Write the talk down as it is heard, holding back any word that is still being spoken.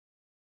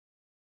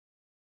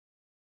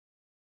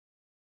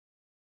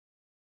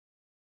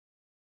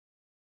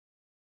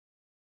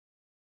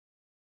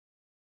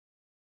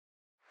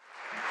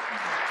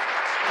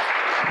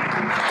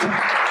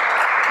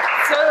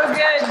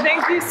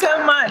Thank you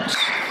so much.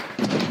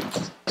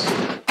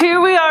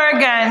 Here we are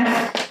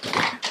again,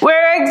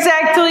 where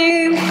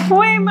exactly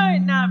we might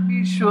not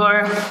be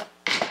sure,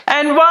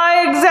 and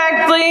why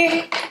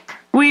exactly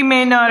we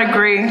may not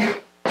agree.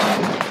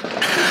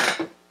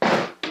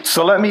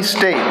 So let me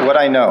state what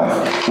I know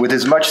with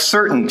as much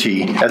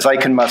certainty as I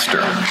can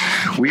muster.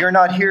 We are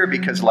not here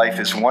because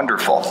life is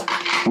wonderful.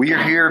 We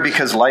are here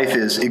because life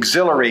is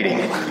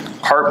exhilarating,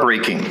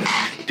 heartbreaking,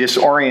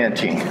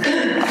 disorienting,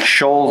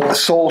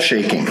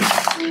 soul-shaking.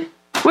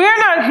 We are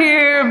not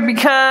here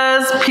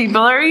because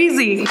people are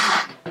easy.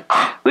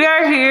 We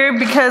are here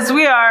because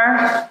we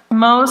are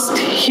most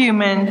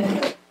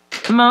human,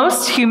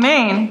 most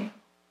humane.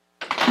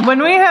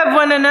 When we have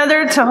one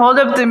another to hold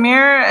up the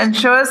mirror and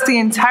show us the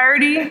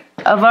entirety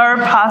of our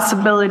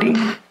possibility.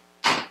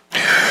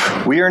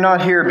 We are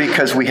not here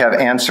because we have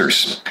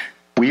answers.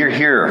 We are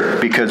here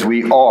because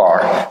we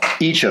are,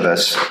 each of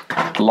us,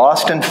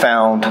 lost and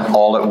found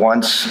all at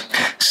once,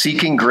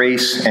 seeking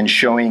grace and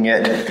showing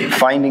it,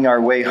 finding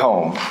our way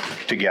home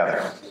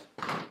together.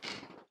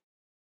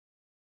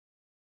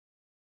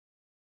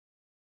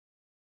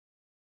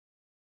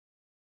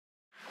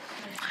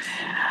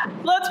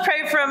 Let's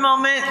pray for a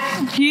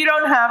moment. You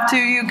don't have to.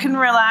 You can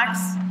relax.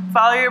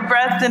 Follow your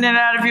breath in and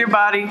out of your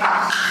body.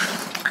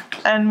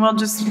 And we'll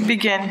just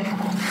begin.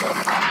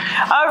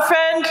 Our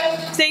friend,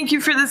 thank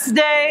you for this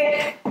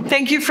day.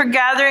 Thank you for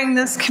gathering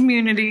this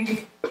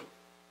community.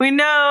 We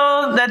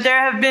know that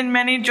there have been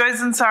many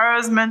joys and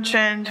sorrows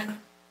mentioned,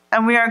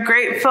 and we are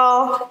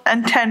grateful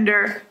and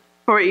tender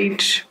for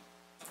each.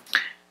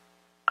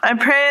 I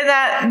pray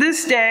that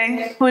this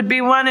day would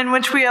be one in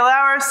which we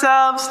allow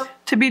ourselves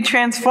to be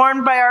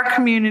transformed by our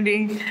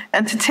community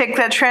and to take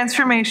that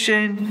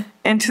transformation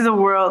into the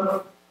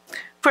world.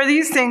 For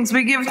these things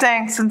we give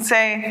thanks and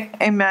say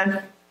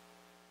amen.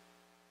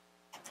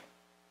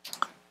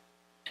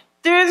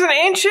 There is an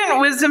ancient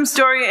wisdom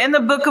story in the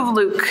book of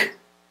Luke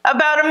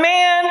about a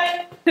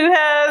man who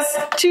has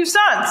two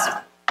sons.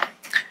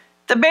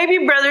 The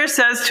baby brother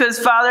says to his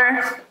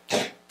father,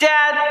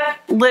 "Dad,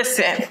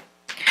 listen.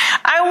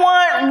 I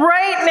want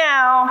right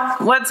now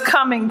what's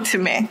coming to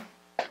me."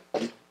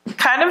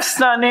 Kind of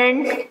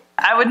stunning.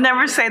 I would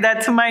never say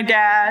that to my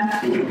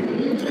dad.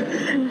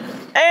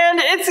 And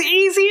it's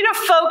easy to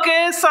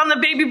focus on the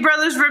baby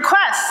brother's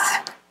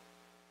request.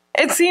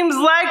 It seems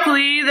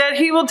likely that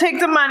he will take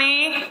the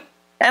money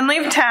and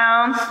leave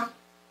town,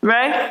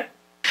 right?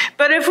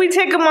 But if we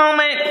take a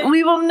moment,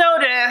 we will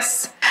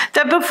notice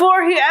that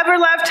before he ever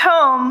left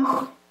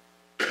home,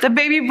 the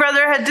baby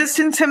brother had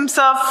distanced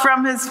himself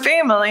from his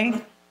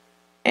family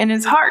in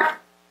his heart.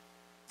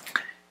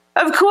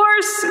 Of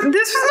course,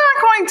 this is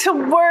not going to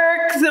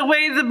work the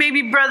way the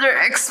baby brother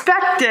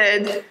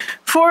expected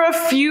for a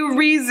few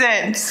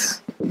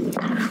reasons.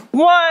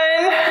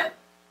 One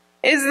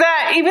is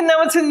that even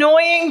though it's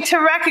annoying to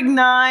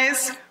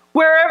recognize,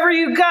 wherever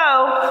you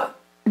go,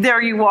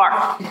 there you are.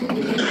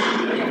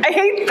 I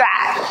hate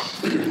that.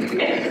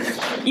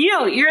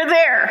 You're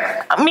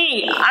there.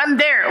 Me, I'm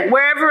there,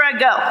 wherever I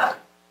go.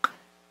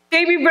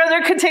 Baby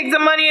brother could take the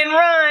money and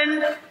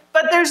run,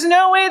 but there's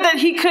no way that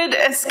he could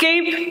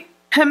escape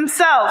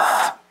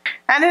himself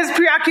and his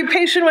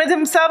preoccupation with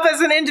himself as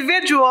an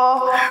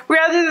individual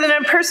rather than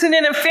a person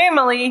in a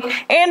family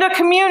and a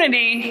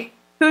community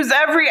whose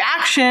every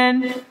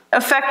action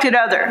affected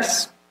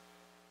others.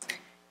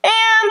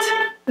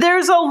 And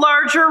there's a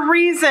larger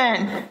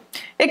reason.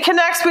 It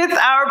connects with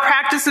our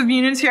practice of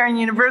Unitarian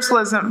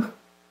Universalism.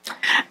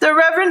 The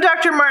Reverend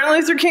Dr. Martin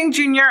Luther King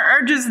Jr.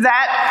 urges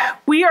that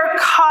we are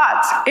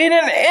caught in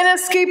an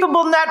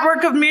inescapable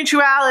network of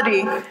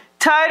mutuality,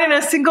 tied in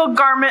a single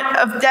garment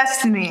of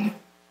destiny.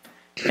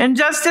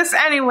 Injustice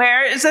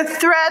anywhere is a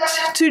threat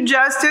to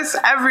justice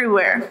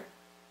everywhere.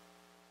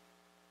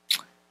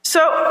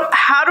 So,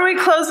 how do we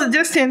close the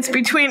distance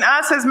between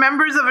us as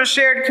members of a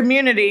shared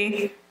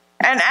community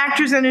and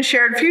actors in a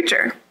shared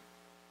future?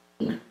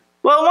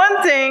 Well,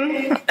 one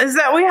thing is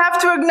that we have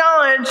to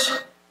acknowledge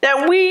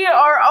that we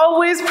are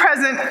always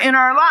present in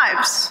our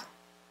lives.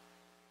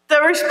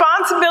 The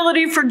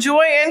responsibility for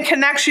joy and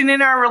connection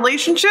in our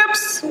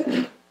relationships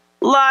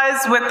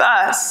lies with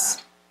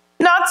us,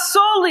 not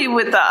solely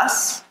with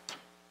us,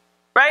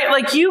 right?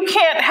 Like you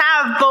can't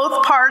have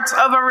both parts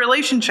of a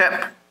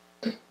relationship,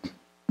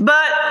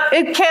 but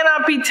it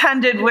cannot be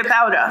tended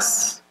without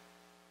us.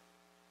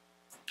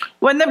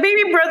 When the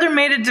baby brother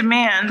made a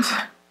demand,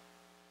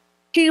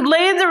 he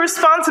laid the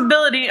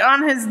responsibility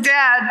on his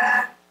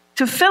dad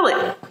to fill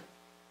it.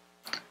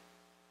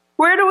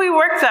 Where do we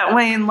work that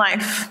way in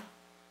life?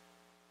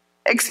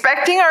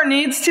 Expecting our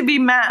needs to be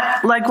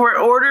met like we're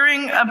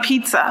ordering a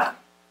pizza.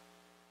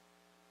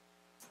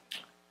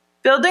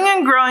 Building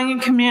and growing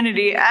a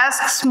community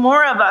asks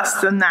more of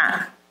us than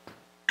that.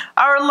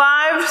 Our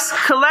lives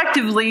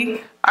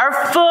collectively are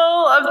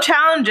full of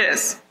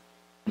challenges,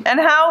 and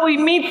how we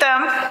meet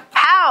them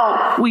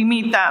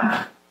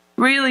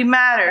really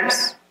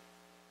matters.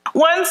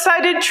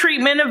 One-sided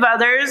treatment of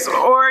others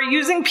or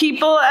using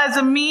people as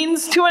a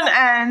means to an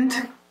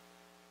end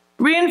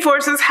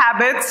reinforces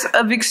habits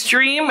of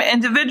extreme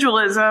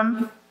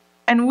individualism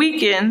and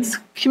weakens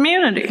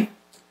community.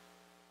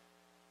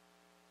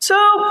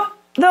 So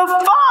the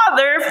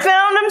father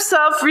found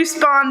himself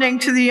responding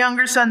to the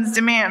younger son's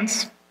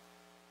demands.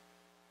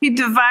 He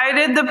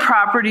divided the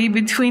property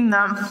between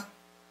them.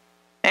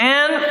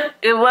 And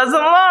it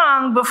wasn't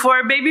long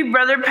before baby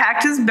brother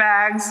packed his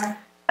bags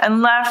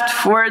and left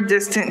for a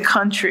distant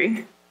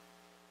country.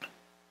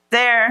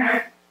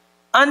 There,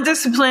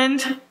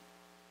 undisciplined,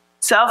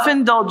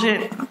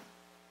 self-indulgent,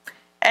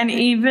 and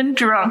even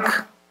drunk,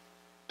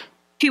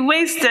 he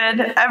wasted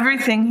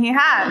everything he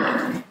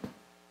had.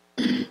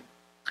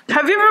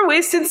 Have you ever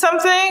wasted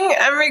something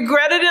and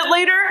regretted it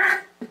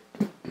later?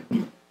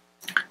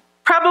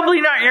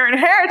 Probably not your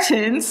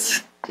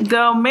inheritance,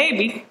 though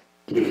maybe.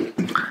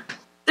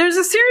 There's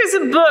a series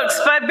of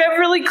books by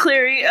Beverly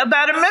Cleary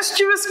about a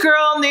mischievous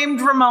girl named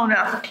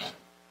Ramona.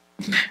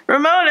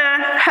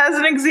 Ramona has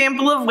an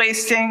example of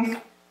wasting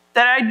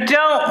that I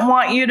don't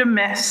want you to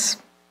miss.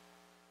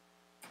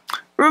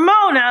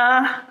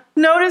 Ramona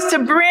noticed a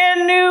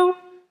brand new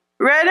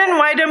red and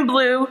white and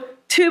blue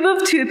tube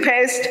of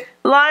toothpaste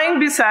lying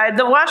beside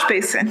the wash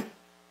basin.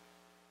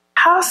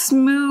 How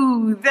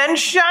smooth and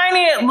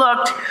shiny it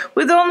looked,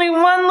 with only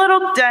one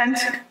little dent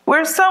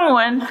where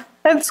someone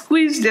had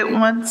squeezed it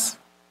once.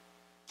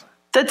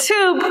 The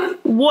tube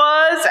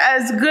was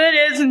as good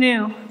as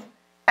new,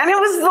 and it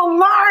was the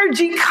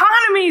large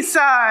economy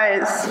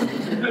size.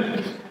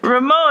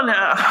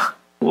 Ramona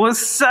was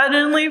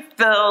suddenly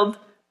filled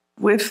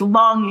with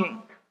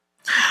longing.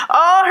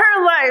 All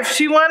her life,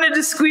 she wanted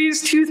to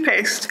squeeze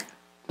toothpaste.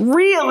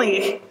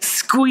 Really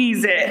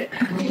squeeze it.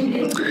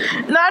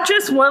 Not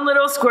just one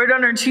little squirt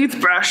on her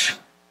toothbrush,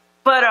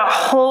 but a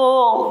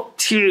whole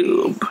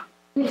tube.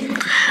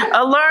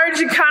 A large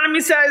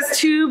economy-sized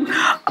tube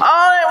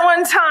all at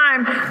one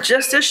time,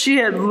 just as she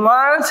had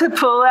longed to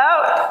pull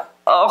out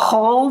a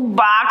whole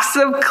box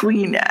of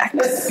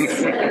Kleenex.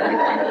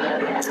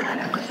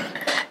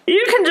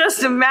 You can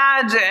just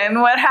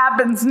imagine what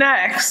happens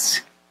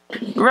next.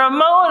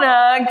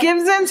 Ramona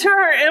gives in to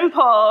her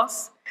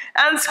impulse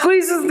and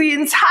squeezes the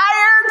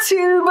entire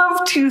tube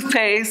of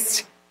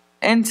toothpaste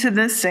into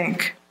the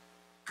sink.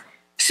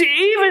 She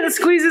even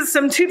squeezes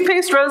some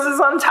toothpaste roses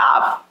on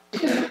top,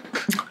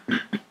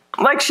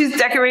 like she's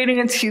decorating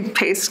a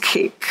toothpaste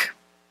cake.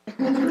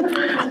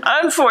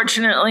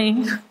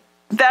 Unfortunately,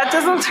 that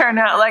doesn't turn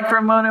out like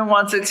Ramona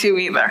wants it to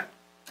either.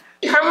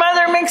 Her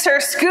mother makes her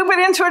scoop it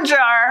into a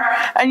jar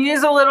and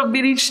use a little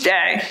bit each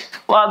day,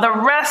 while the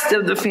rest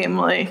of the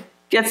family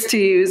gets to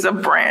use a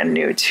brand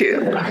new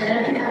tube.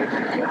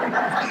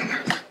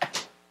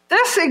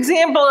 This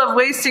example of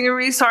wasting a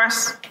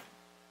resource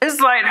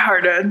is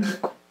lighthearted,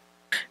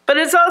 but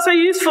it's also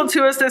useful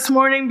to us this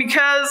morning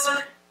because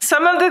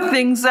some of the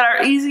things that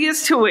are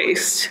easiest to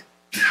waste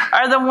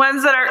are the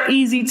ones that are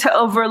easy to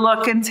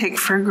overlook and take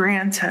for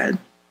granted.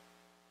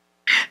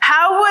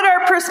 How would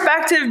our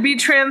perspective be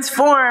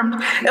transformed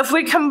if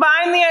we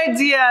combine the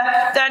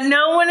idea that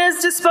no one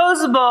is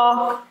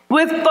disposable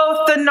with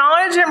both the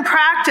knowledge and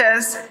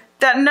practice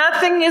that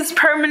nothing is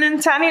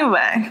permanent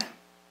anyway?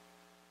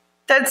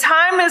 That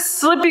time is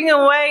slipping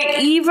away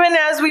even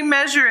as we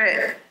measure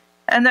it,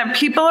 and that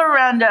people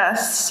around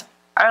us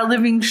are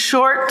living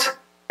short,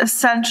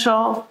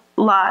 essential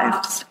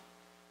lives.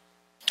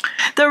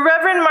 The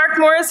Reverend Mark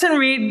Morrison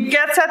Reed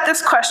gets at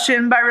this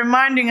question by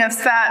reminding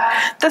us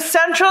that the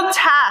central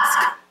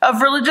task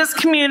of religious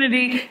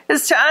community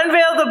is to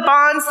unveil the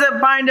bonds that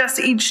bind us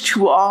each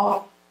to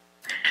all.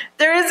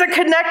 There is a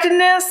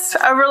connectedness,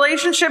 a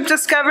relationship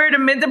discovered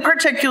amid the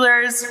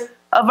particulars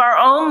of our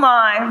own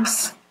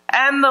lives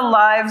and the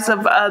lives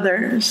of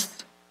others.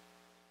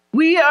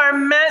 We are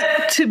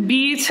meant to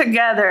be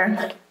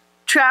together,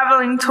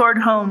 traveling toward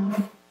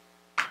home.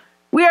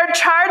 We are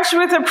charged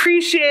with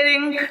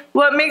appreciating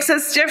what makes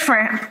us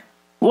different,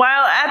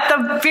 while at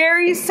the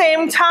very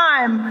same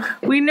time,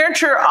 we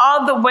nurture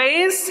all the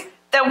ways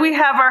that we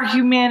have our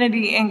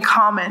humanity in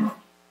common.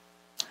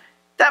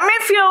 That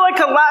may feel like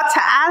a lot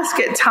to ask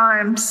at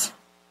times,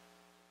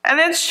 and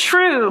it's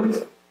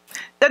true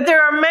that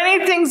there are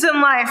many things in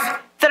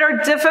life that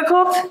are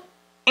difficult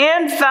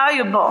and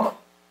valuable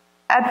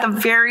at the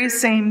very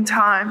same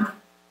time.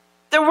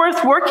 They're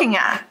worth working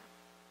at.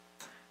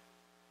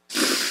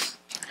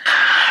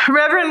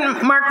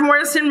 Reverend Mark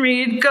Morrison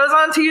Reed goes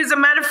on to use a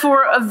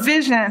metaphor of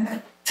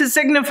vision to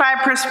signify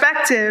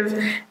perspective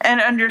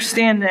and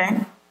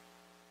understanding.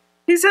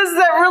 He says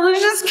that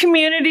religious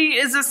community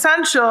is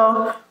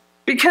essential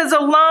because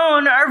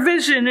alone our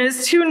vision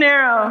is too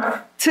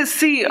narrow to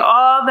see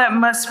all that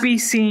must be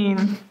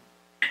seen,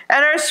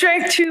 and our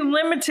strength too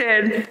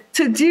limited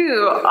to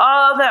do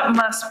all that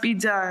must be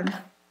done.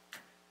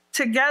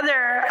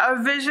 Together,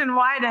 our vision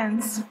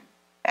widens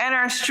and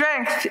our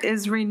strength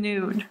is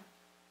renewed.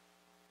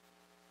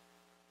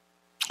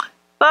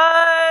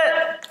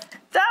 But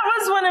that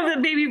was one of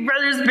the baby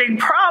brother's big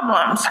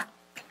problems.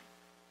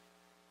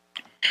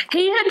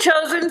 He had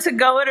chosen to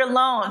go it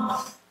alone,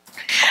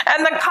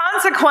 and the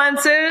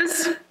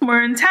consequences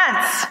were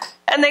intense,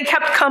 and they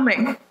kept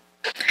coming.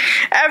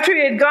 After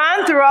he had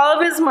gone through all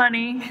of his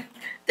money,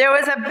 there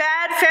was a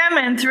bad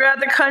famine throughout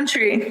the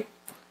country,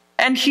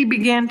 and he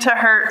began to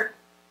hurt.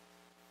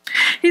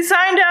 He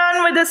signed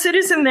on with a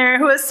citizen there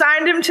who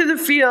assigned him to the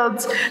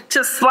fields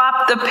to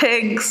slop the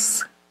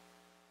pigs.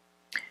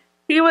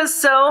 He was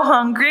so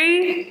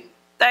hungry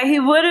that he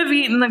would have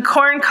eaten the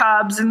corn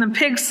cobs in the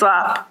pig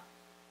slop,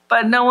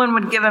 but no one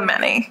would give him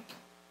any.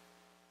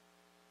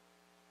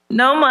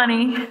 No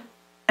money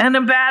and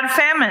a bad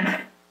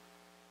famine.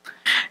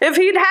 If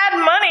he'd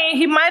had money,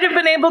 he might have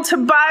been able to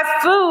buy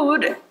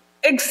food,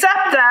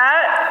 except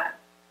that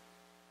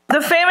the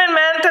famine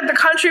meant that the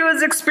country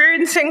was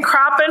experiencing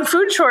crop and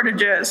food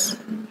shortages.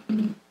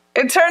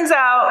 It turns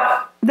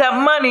out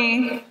that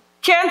money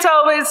can't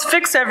always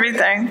fix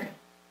everything.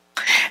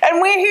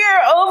 And we hear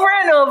over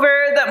and over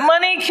that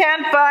money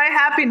can't buy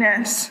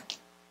happiness.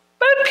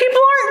 But people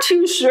aren't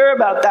too sure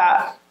about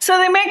that, so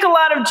they make a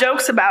lot of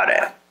jokes about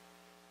it.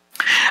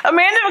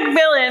 Amanda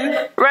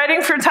McMillan,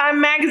 writing for Time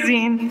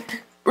magazine,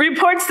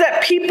 reports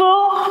that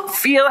people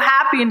feel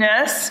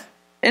happiness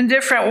in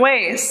different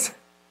ways.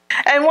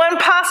 And one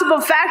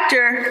possible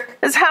factor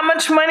is how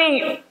much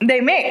money they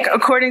make,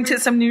 according to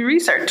some new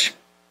research.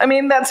 I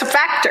mean, that's a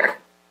factor.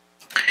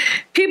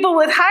 People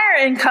with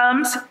higher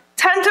incomes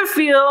tend to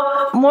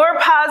feel more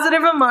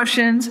positive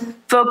emotions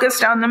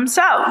focused on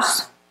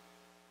themselves.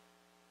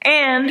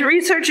 And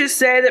researchers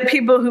say that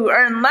people who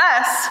earn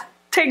less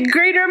take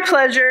greater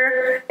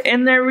pleasure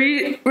in their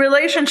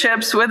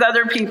relationships with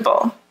other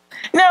people.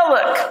 Now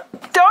look,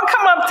 don't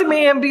come up to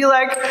me and be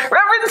like,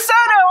 Reverend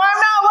Soto, I'm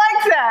not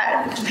like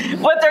that.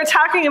 What they're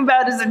talking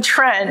about is a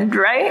trend,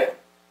 right?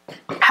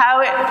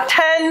 How it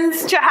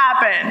tends to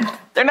happen.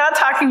 They're not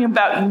talking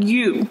about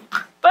you,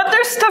 but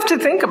there's stuff to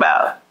think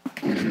about.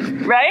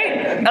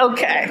 Right?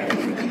 Okay.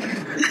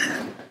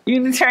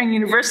 Unitarian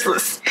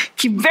Universalists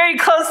keep very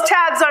close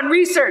tabs on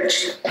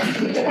research.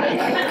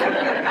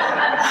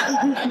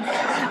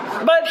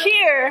 But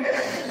here,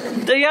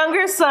 the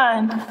younger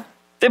son,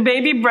 the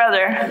baby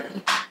brother,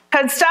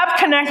 had stopped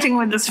connecting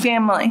with his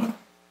family.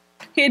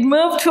 He had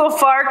moved to a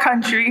far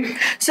country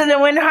so that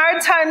when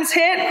hard times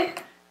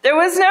hit, there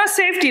was no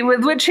safety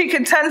with which he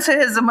could tend to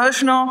his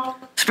emotional,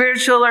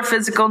 spiritual, or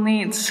physical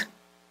needs.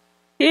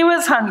 He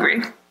was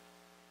hungry.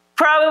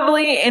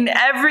 Probably in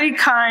every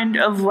kind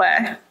of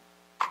way.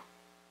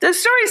 The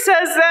story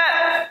says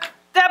that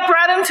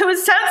brought him to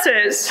his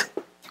senses.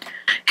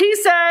 He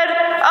said,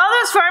 all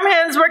those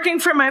farmhands working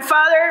for my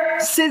father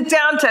sit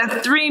down to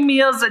 3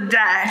 meals a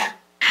day.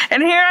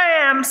 And here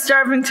I am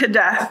starving to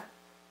death.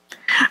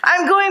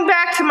 I'm going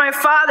back to my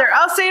father.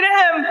 I'll say to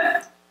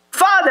him,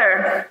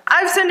 Father,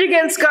 I've sinned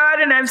against God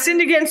and I've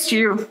sinned against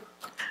you.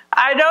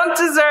 I don't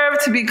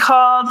deserve to be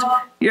called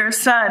your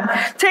son.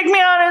 Take me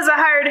on as a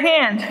hired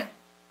hand.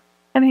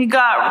 And he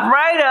got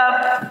right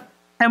up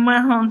and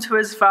went home to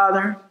his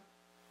father.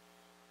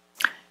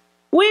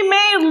 We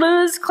may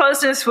lose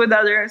closeness with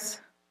others.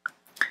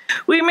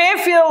 We may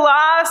feel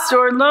lost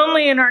or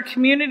lonely in our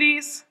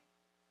communities.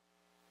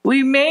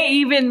 We may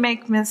even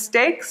make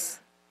mistakes.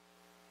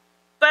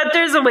 But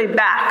there's a way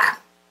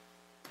back.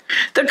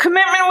 The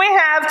commitment we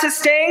have to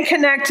staying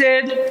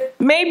connected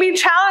may be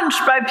challenged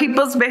by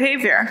people's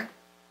behavior.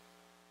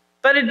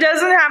 But it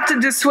doesn't have to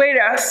dissuade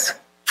us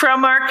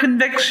from our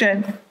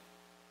conviction.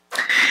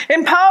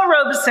 In Paul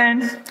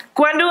Robeson,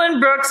 Gwendolyn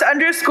Brooks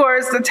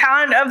underscores the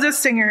talent of the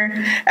singer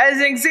as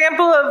an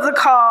example of the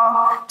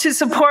call to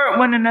support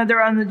one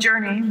another on the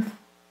journey.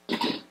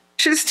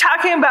 She's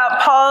talking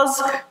about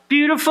Paul's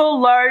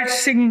beautiful, large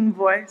singing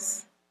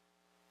voice,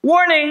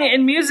 warning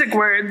in music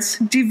words,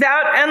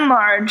 devout and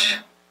large,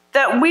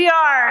 that we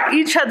are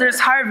each other's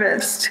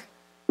harvest.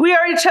 We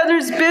are each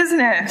other's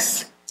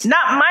business,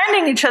 not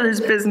minding each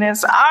other's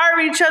business, are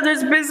each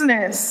other's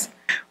business.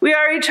 We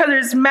are each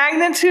other's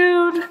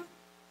magnitude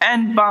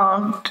and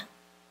bond.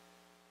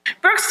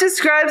 Brooks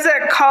describes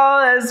that call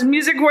as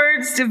music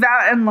words,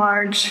 devout and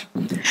large.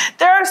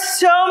 There are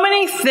so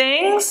many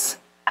things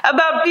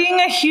about being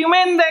a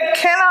human that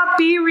cannot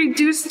be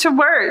reduced to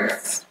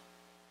words.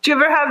 Do you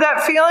ever have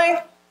that feeling?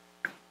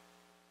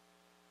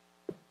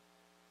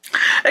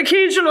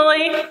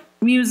 Occasionally,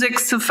 music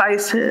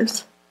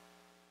suffices.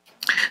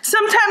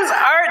 Sometimes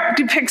art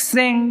depicts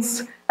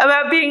things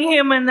about being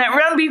human that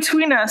run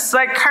between us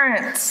like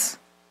currents.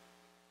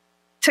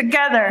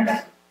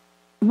 Together,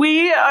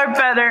 we are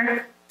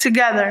better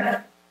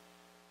together.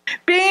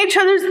 Being each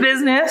other's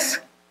business,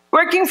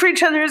 working for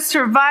each other's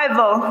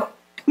survival,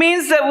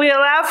 means that we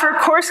allow for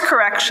course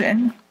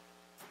correction,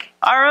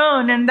 our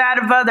own and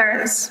that of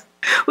others.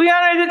 We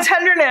honor the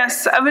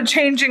tenderness of a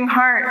changing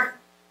heart.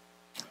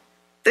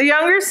 The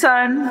younger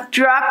son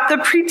dropped the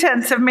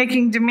pretense of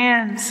making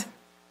demands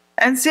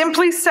and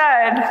simply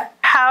said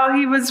how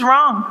he was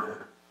wrong.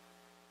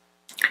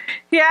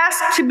 He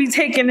asked to be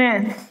taken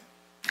in.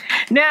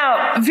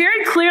 Now,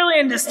 very clearly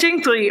and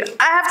distinctly,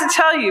 I have to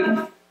tell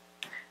you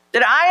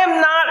that I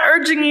am not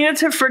urging you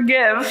to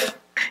forgive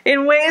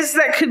in ways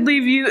that could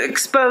leave you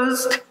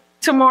exposed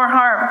to more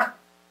harm.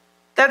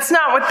 That's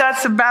not what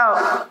that's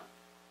about.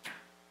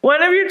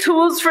 One of your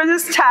tools for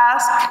this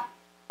task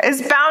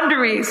is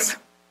boundaries.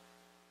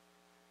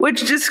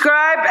 which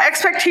describe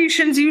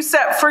expectations you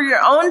set for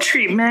your own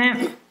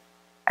treatment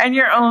and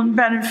your own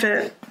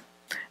benefit.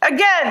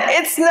 Again,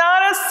 it's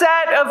not a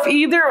set of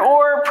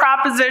either-or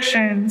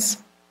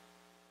propositions.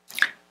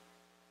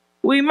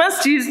 We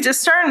must use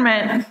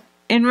discernment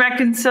in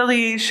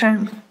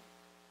reconciliation.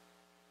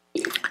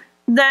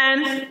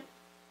 Then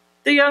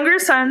the younger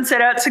son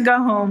set out to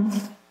go home.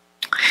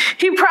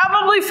 He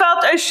probably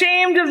felt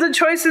ashamed of the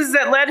choices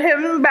that led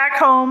him back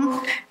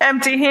home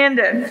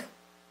empty-handed.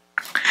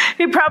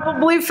 He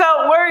probably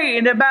felt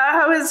worried about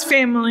how his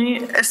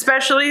family,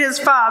 especially his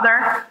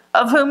father,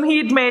 of whom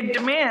he'd made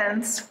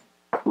demands,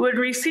 would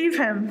receive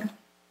him.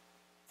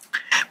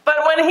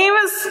 But when he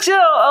was still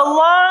a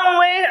long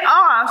way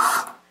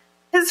off,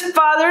 his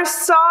father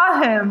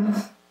saw him.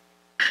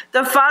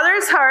 The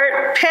father's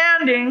heart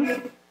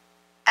pounding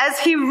as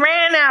he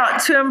ran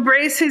out to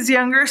embrace his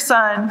younger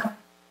son,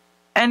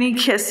 and he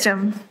kissed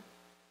him.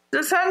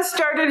 The son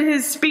started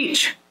his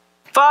speech.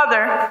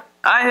 "Father,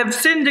 I have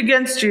sinned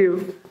against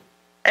you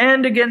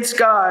and against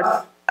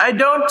God. I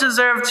don't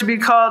deserve to be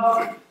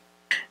called."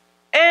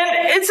 And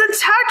it's a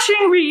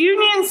touching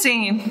reunion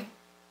scene.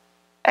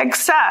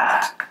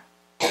 Except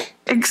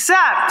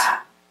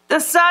the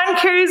son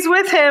carries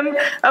with him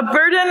a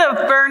burden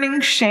of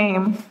burning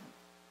shame.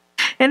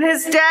 In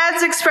his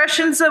dad's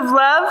expressions of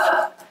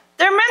love,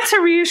 they're meant to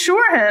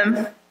reassure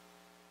him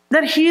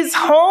that he's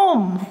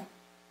home.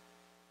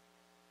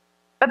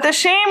 But the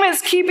shame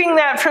is keeping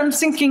that from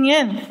sinking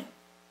in.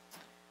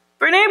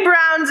 Brene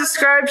Brown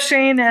describes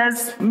shame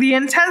as the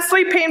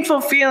intensely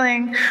painful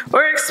feeling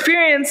or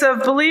experience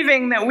of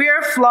believing that we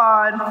are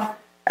flawed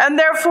and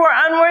therefore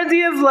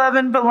unworthy of love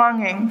and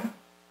belonging.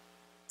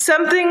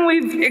 Something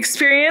we've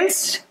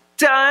experienced,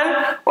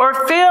 done,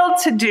 or failed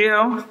to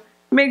do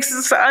makes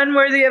us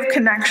unworthy of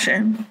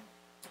connection.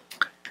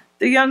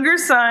 The younger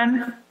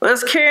son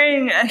was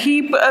carrying a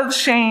heap of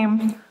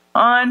shame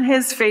on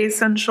his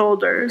face and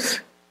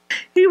shoulders.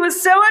 He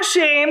was so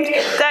ashamed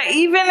that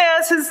even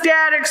as his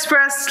dad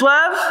expressed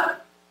love,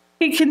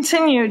 he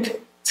continued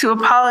to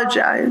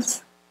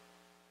apologize.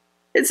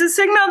 It's a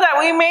signal that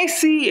we may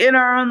see in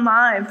our own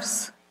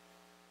lives,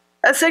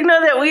 a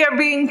signal that we are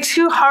being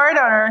too hard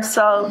on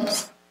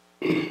ourselves.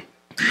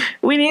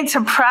 We need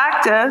to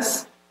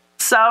practice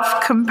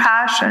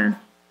self-compassion.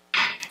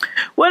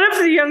 What if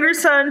the younger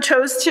son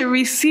chose to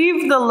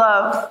receive the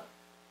love?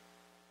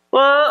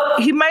 Well,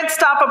 he might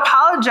stop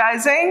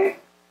apologizing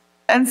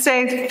and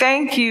say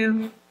thank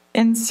you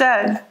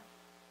instead.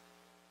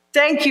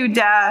 Thank you,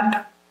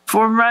 Dad,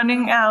 for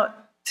running out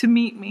to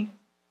meet me.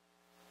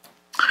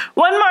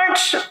 One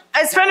March,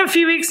 I spent a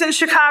few weeks in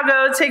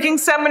Chicago taking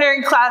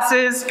seminary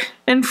classes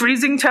in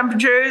freezing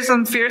temperatures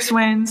and fierce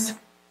winds,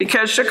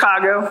 because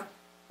Chicago.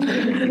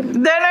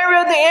 Then I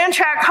rode the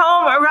Amtrak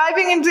home,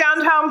 arriving in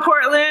downtown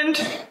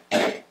Portland,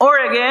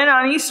 Oregon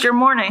on Easter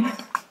morning.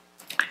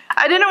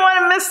 I didn't want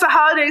to miss the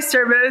holiday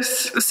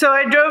service, so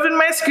I drove in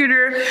my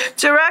scooter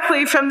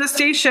directly from the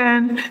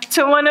station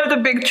to one of the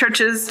big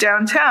churches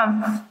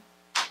downtown.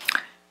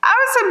 I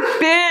was a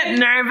bit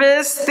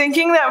nervous,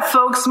 thinking that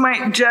folks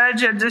might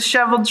judge a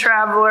disheveled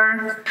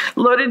traveler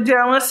loaded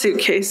down with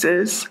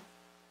suitcases.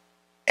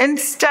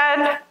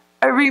 Instead,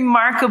 a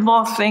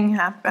remarkable thing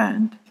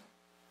happened.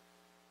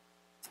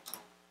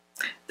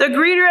 The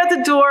greeter at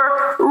the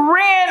door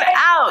ran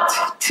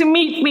out to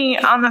meet me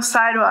on the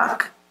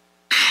sidewalk.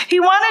 He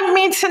wanted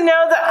me to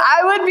know that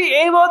I would be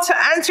able to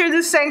enter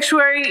the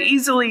sanctuary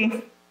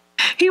easily.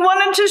 He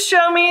wanted to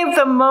show me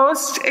the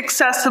most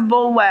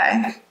accessible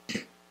way.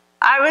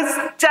 I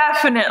was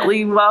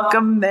definitely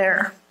welcome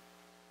there.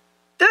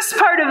 This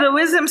part of the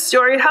wisdom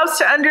story helps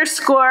to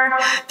underscore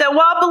that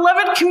while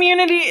beloved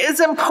community is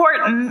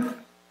important,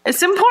 it's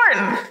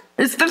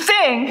the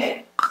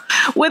thing.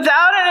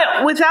 Without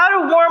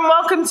a warm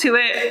welcome to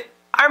it,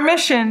 our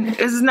mission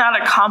is not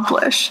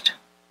accomplished.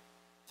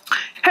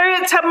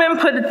 Harriet Tubman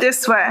put it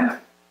this way: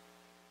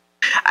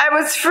 I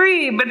was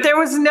free, but there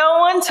was no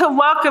one to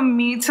welcome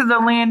me to the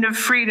land of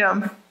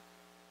freedom.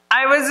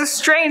 I was a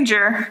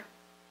stranger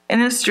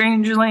in a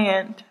strange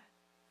land.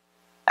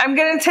 I'm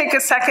going to take a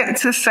second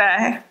to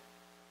say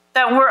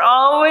that we're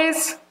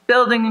always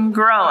building and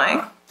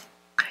growing.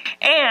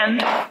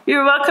 And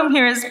your welcome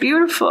here is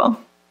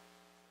beautiful.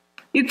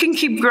 You can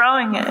keep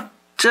growing it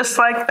just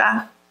like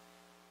that.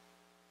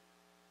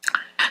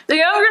 The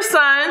younger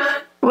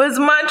son was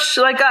much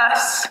like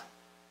us.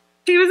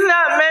 He was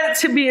not meant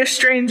to be a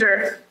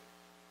stranger.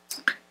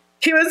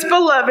 He was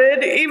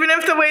beloved, even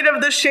if the weight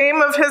of the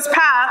shame of his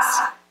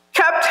past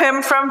kept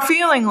him from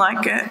feeling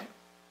like it.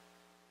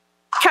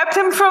 Kept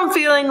him from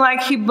feeling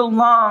like he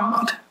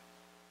belonged,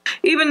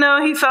 even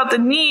though he felt the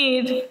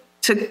need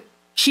to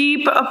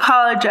keep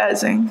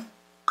apologizing.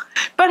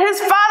 But his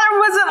father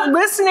wasn't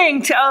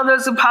listening to all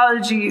those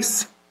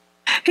apologies.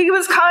 He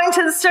was calling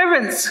to the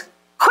servants,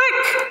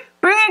 "Quick,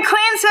 bring a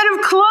clean set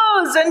of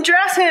clothes and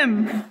dress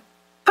him.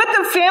 Put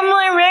the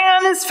family ring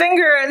on his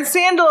finger and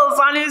sandals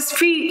on his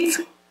feet.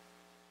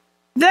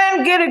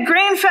 Then get a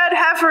grain-fed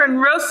heifer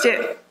and roast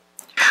it.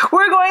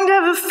 We're going to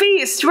have a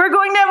feast. We're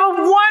going to have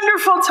a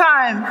wonderful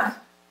time.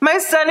 My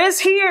son is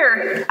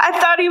here. I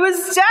thought he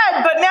was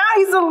dead, but now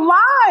he's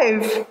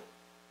alive.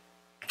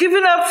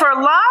 Given up for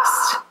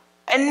lost,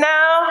 and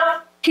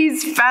now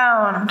he's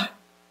found."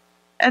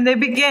 And they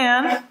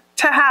began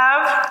to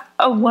have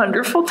a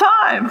wonderful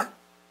time.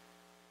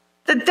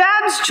 The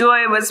dad's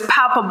joy was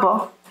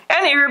palpable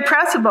and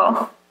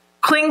irrepressible.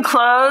 Clean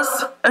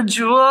clothes, a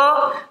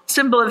jewel,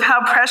 symbol of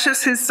how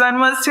precious his son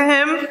was to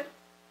him,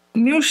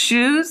 new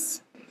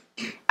shoes,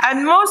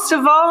 and most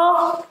of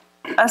all,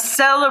 a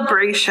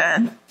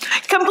celebration,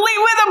 complete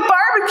with a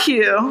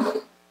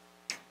barbecue.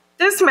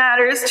 This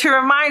matters to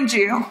remind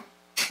you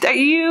that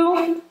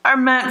you are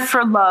meant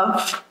for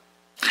love.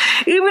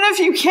 Even if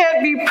you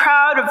can't be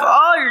proud of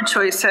all your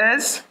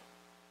choices,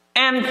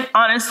 and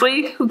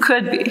honestly, who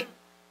could be?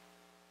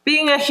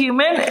 Being a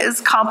human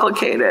is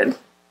complicated.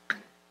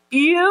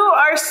 You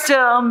are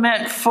still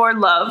meant for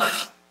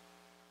love.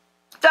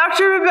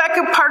 Dr.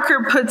 Rebecca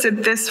Parker puts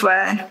it this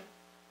way: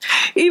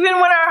 even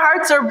when our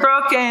hearts are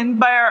broken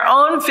by our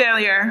own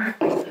failure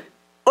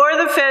or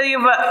the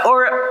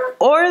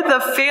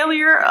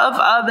failure of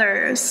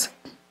others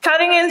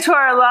cutting into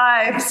our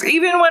lives,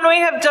 even when we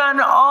have done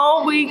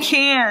all we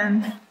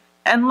can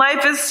and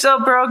life is still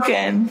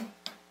broken,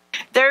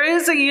 there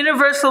is a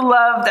universal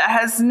love that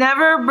has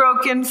never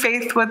broken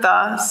faith with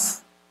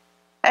us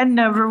and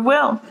never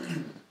will.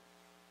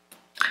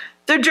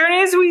 The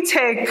journeys we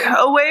take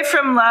away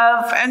from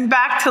love and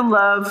back to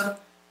love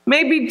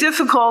may be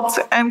difficult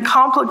and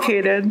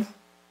complicated.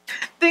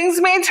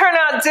 Things may turn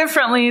out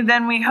differently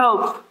than we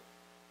hope.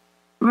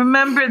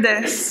 Remember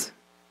this: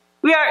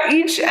 we are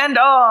each and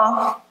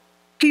all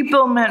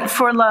people meant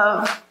for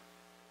love.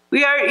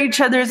 We are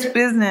each other's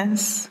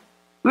business.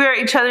 We are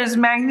each other's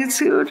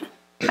magnitude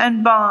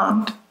and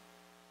bond.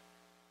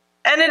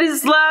 And it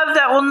is love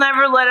that will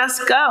never let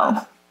us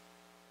go.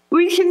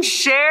 We can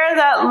share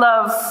that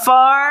love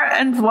far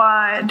and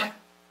wide.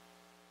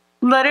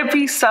 Let it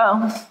be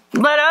so.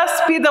 Let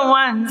us be the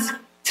ones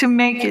to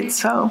make it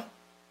so.